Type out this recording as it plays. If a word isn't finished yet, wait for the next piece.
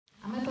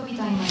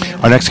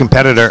Our next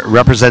competitor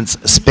represents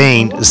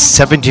Spain,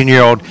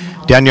 17-year-old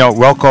Daniel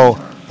ROUCO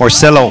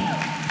MORCILLO.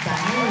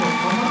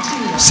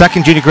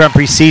 Second Junior Grand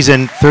Prix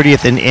season,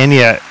 30th in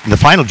Enya, the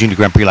final Junior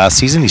Grand Prix last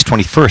season. He's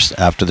 21st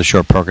after the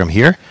short program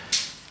here.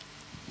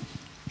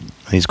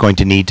 He's going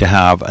to need to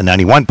have a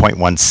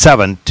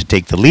 91.17 to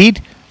take the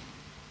lead.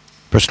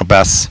 Personal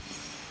best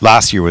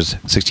last year was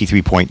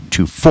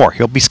 63.24.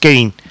 He'll be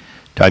skating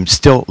to I'm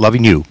Still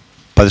Loving You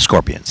by the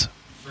Scorpions.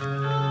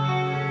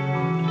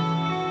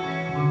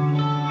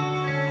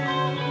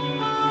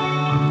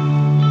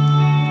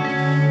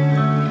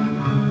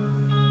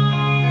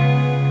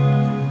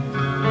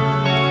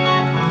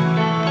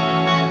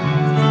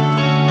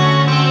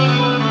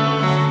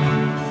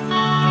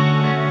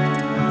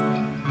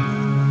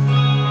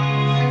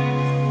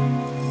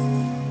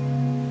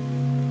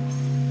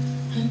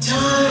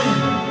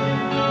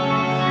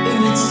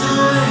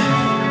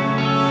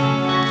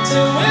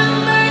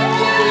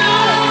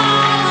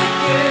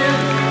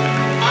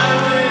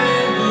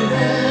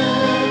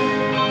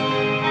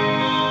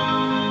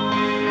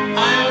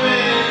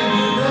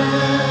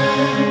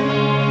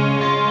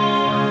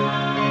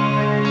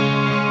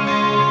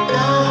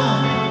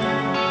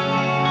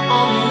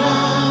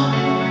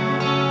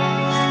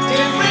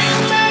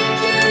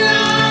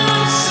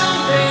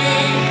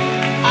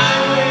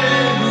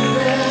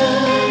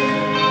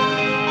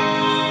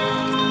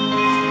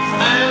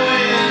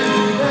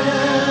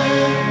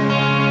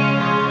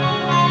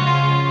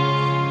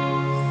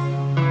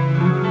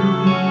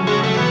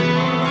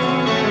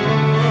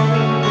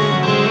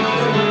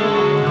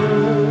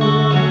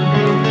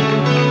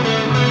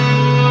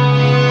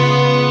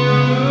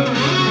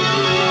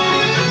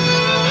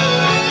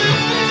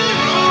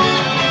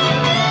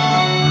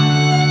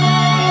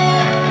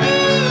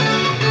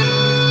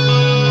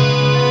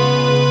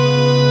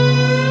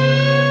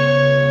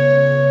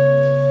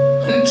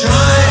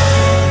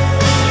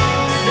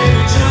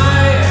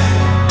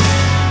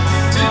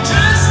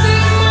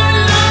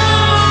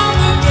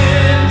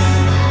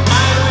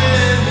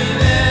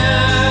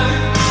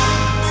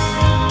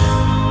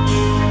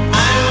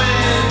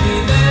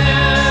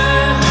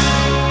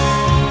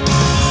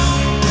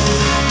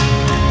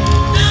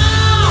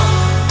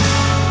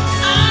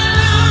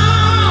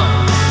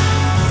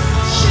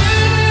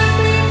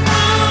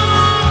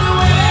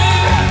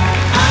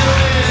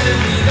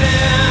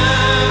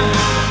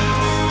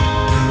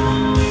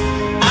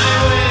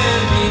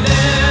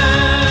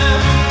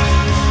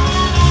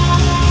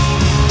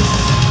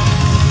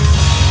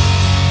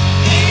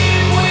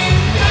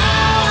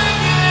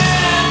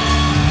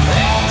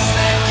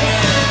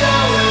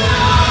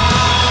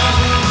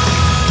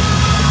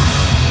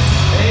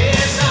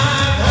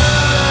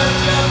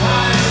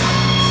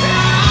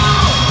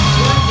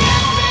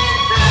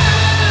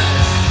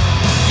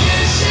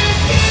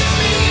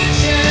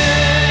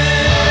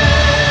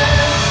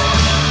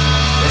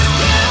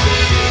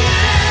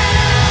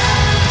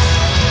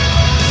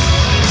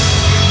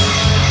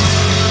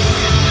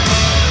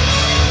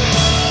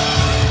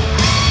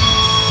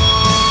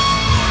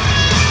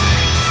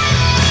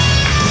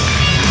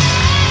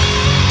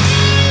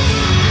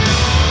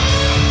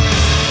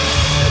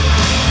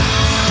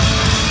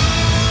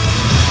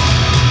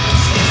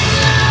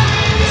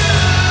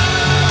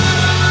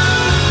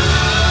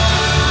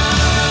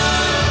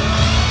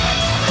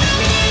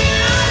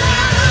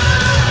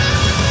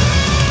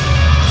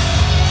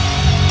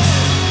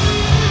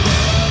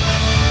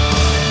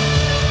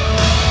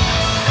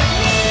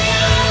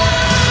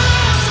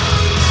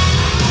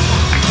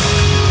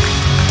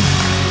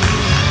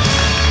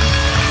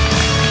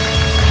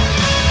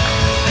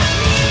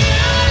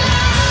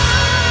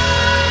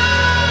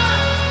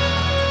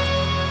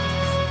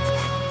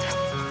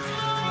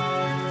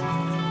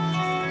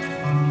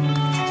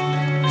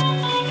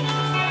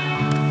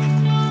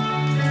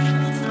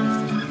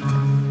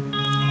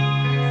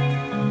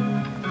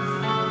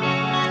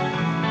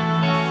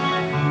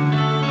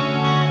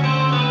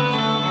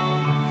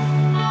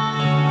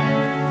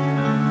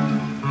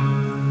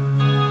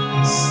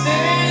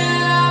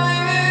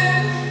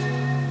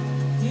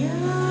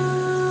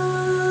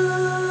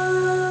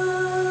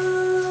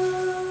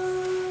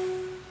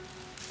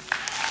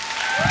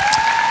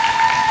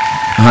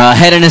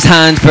 Head in his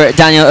hand for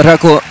Daniel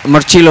ROUCO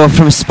MORCILLO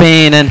from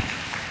Spain, and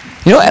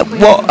you know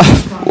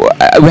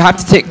what we have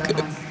to take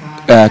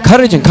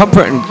courage and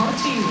comfort and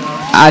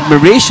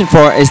admiration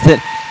for is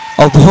that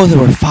although there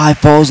were 5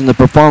 falls in the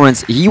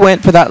performance, he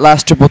went for that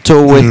last triple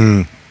toe with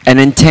an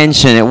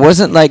intention. It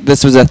wasn't like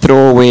this was a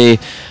throwaway,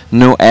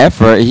 no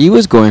effort. He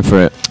was going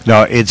for it.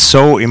 No, it's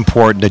so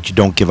important that you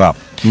don't give up.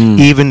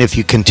 Even if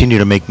you continue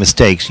to make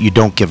mistakes, you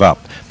don't give up,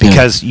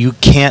 because you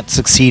can't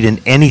succeed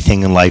in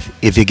anything in life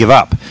if you give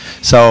up.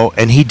 So,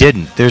 and he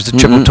didn't. There's the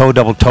triple toe,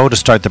 double toe to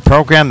start the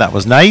program. That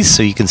was nice.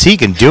 So you can see he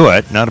can do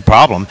it, not a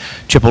problem.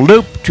 Triple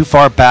loop, too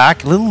far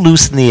back, a little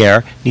loose in the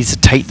air. Needs to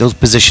tighten those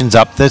positions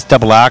up. This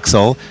double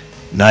axel,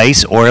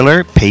 nice.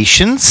 Euler,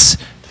 patience.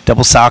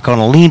 Double sock on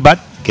a lean butt,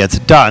 gets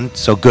it done.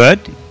 So good.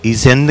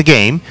 He's in the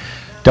game.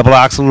 Double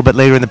axel a little bit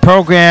later in the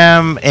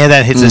program, and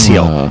then hits his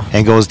heel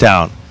and goes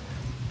down.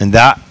 And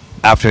that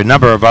after a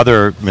number of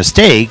other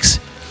mistakes,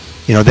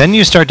 you know, then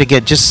you start to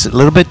get just a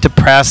little bit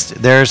depressed.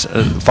 There's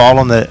a fall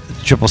on the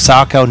triple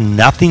salchow.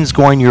 Nothing's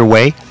going your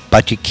way,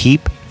 but you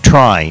keep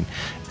trying.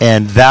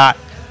 And that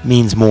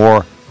means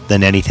more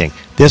than anything.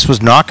 This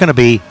was not going to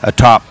be a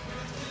top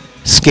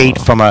skate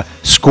from a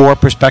score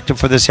perspective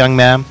for this young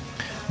man,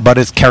 but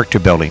it's character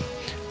building.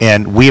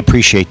 And we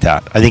appreciate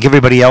that. I think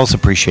everybody else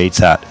appreciates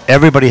that.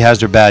 Everybody has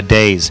their bad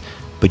days,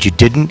 but you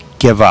didn't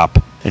give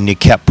up and you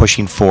kept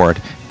pushing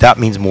forward. That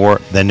means more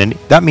than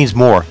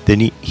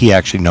he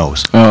actually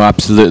knows. Oh,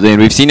 absolutely. And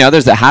we've seen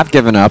others that have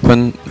given up,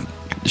 and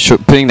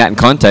putting that in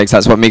context,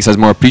 that's what makes us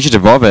more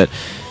appreciative of it.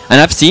 And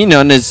I've seen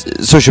on his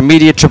social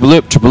media, triple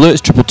loops,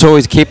 triple toe,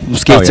 he's capable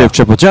skater of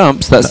triple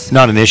jumps. That's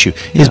not an issue.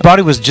 His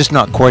body was just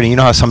not coordinated. You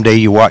know how someday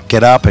you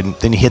get up and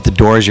then you hit the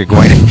doors, you're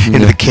going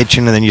into the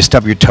kitchen, and then you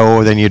stub your toe,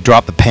 or then you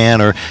drop the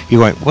pan, or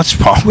you're going,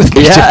 what's wrong with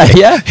me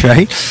today?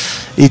 Right?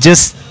 He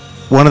just,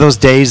 one of those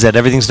days that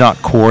everything's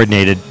not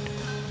coordinated.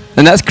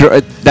 And that's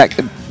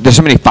there's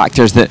so many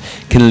factors that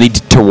can lead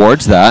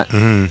towards that,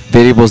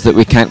 variables that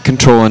we can't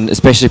control, and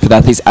especially for the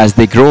athletes as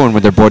they grow and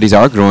when their bodies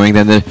are growing,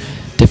 then the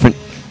different.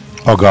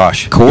 Oh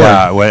gosh, core.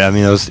 Yeah. Well, I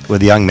mean, with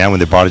the young men when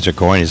their bodies are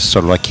growing, it's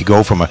sort of like you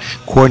go from a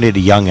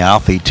coordinated young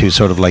athlete to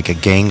sort of like a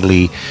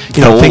gangly,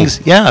 things.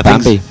 Yeah,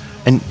 Bambi. Things,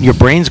 and your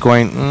brain's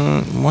going,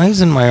 why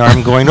isn't my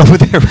arm going over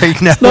there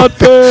right now? Not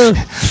there.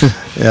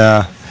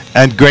 Yeah,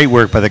 and great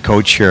work by the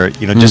coach here.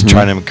 You know, just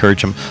trying to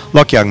encourage him.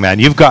 Look, young man,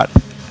 you've got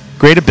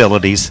great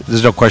abilities.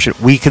 There's no question.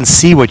 We can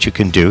see what you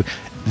can do.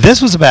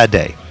 This was a bad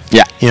day.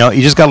 Yeah. You know,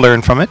 you just got to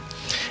learn from it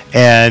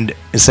and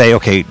say,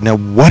 okay, now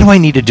what do I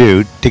need to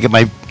do to get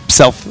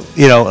myself,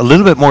 a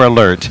little bit more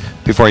alert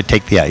before I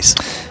take the ice?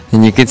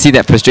 And you can see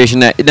that frustration.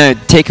 Now,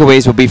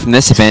 takeaways will be from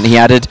this event. He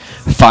added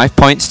 5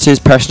 points to his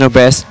personal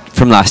best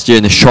from last year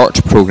in the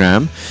short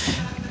program.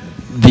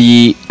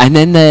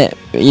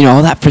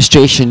 All that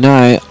frustration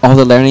now, all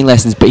the learning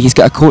lessons, but he's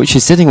got a coach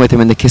who's sitting with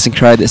him in the kiss and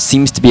cry that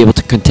seems to be able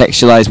to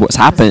contextualize what's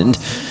happened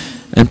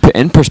and put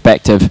in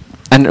perspective.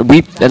 And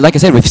like I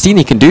said, we've seen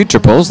he can do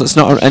triples. That's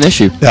not an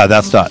issue. Yeah,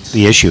 that's not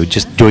the issue.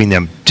 Just doing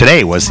them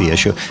today was the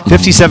issue.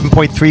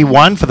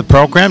 57.31 for the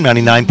program,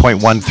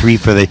 99.13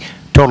 for the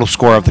total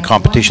score of the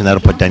competition.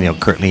 That'll put Daniel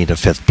currently into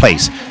 5th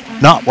place.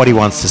 Not what he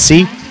wants to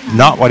see,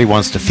 not what he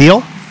wants to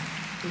feel,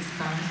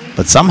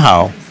 but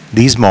somehow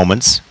these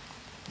moments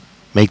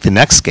make the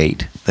next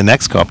skate, the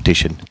next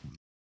competition,